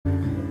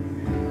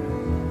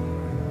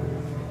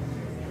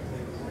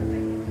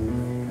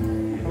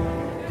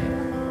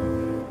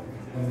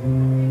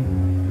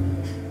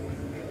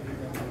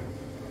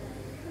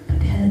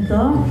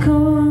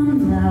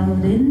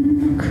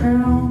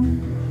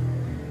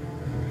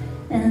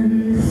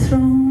And the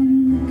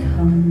throne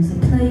becomes a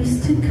place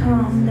to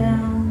calm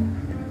down.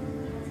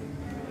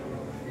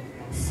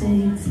 Say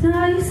it's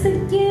nice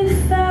that you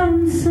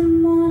found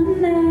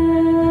someone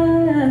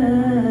now.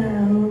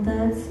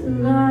 That's a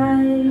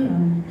lie,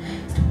 I'm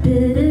still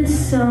bitter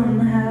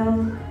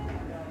somehow.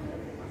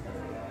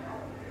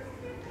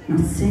 I'll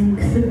sink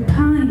the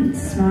pint,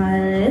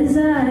 smile as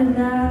I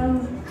vow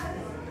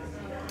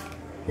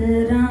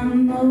that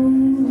I'm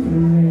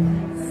over it,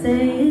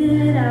 say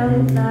it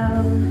out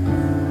loud.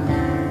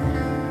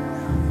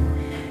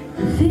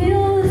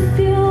 Feel the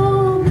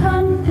fuel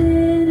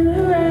pumping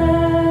around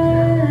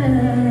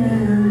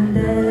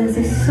as a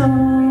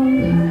song,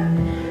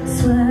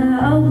 swear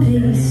I'll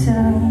be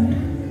sound.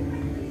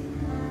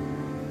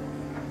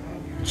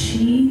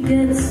 She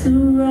gets the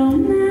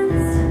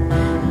romance,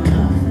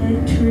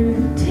 perfect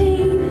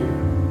routine,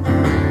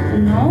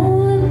 and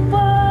all the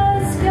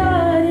bars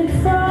got it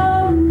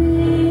from me.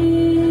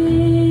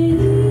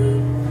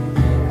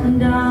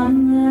 And I'm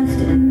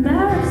left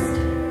embarrassed,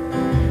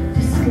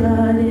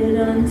 discarded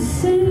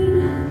unseen,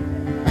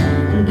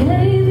 and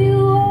gave you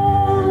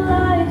all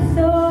I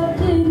thought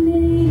you'd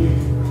need.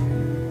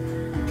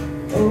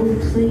 Oh,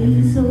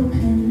 please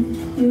open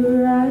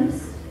your eyes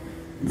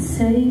and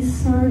say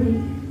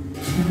sorry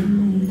to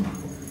me.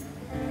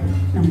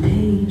 Now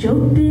page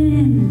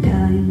open,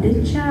 time to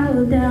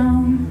chow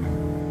down.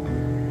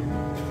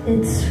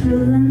 It's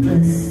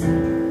relentless,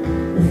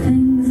 the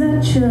things I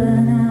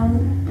churn out.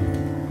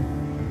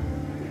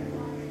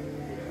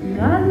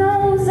 God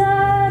knows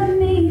I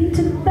need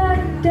to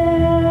back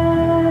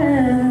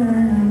down.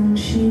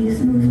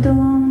 She's moved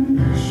on,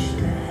 pushed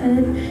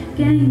ahead,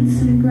 gained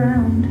some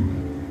ground.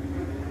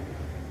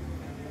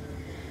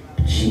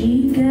 But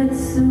she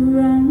gets the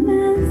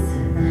romance,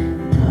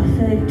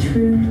 perfect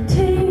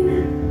routine,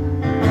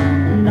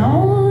 and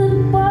all the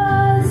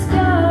bars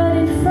got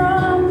it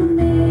from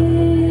me.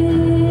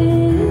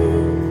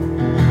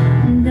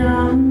 And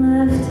I'm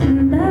left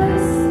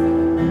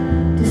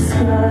embarrassed,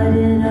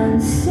 discarded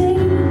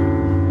unseen,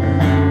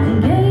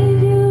 and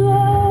gave you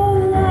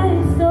all I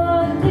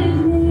thought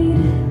you'd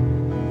need.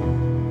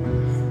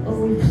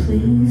 Oh,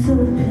 please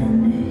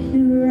open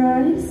your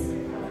eyes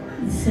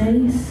and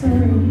say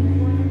sorry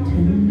to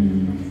me.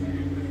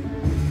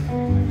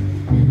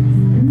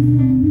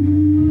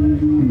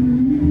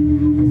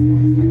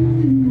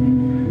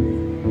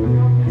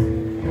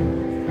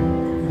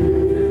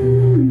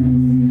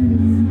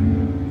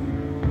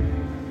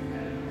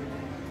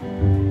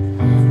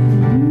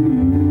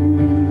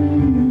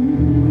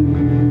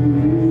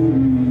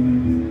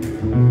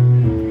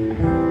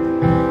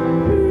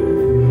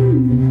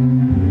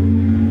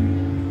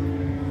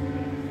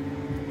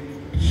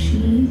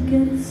 She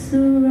gets the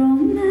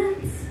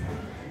romance,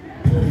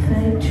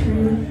 perfect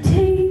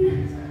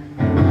routine,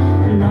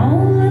 and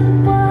all the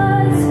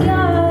bars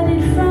got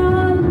it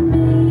from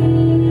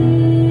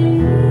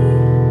me.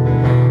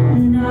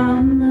 And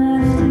I'm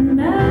left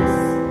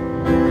embarrassed,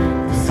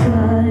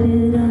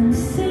 discarded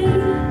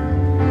unseen,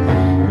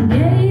 and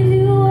gave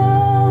you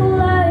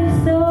all I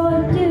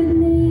thought you'd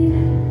need.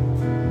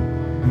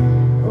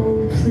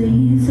 Oh,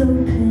 please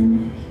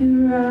open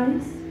your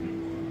eyes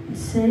and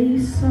say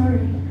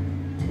sorry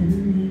to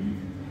me.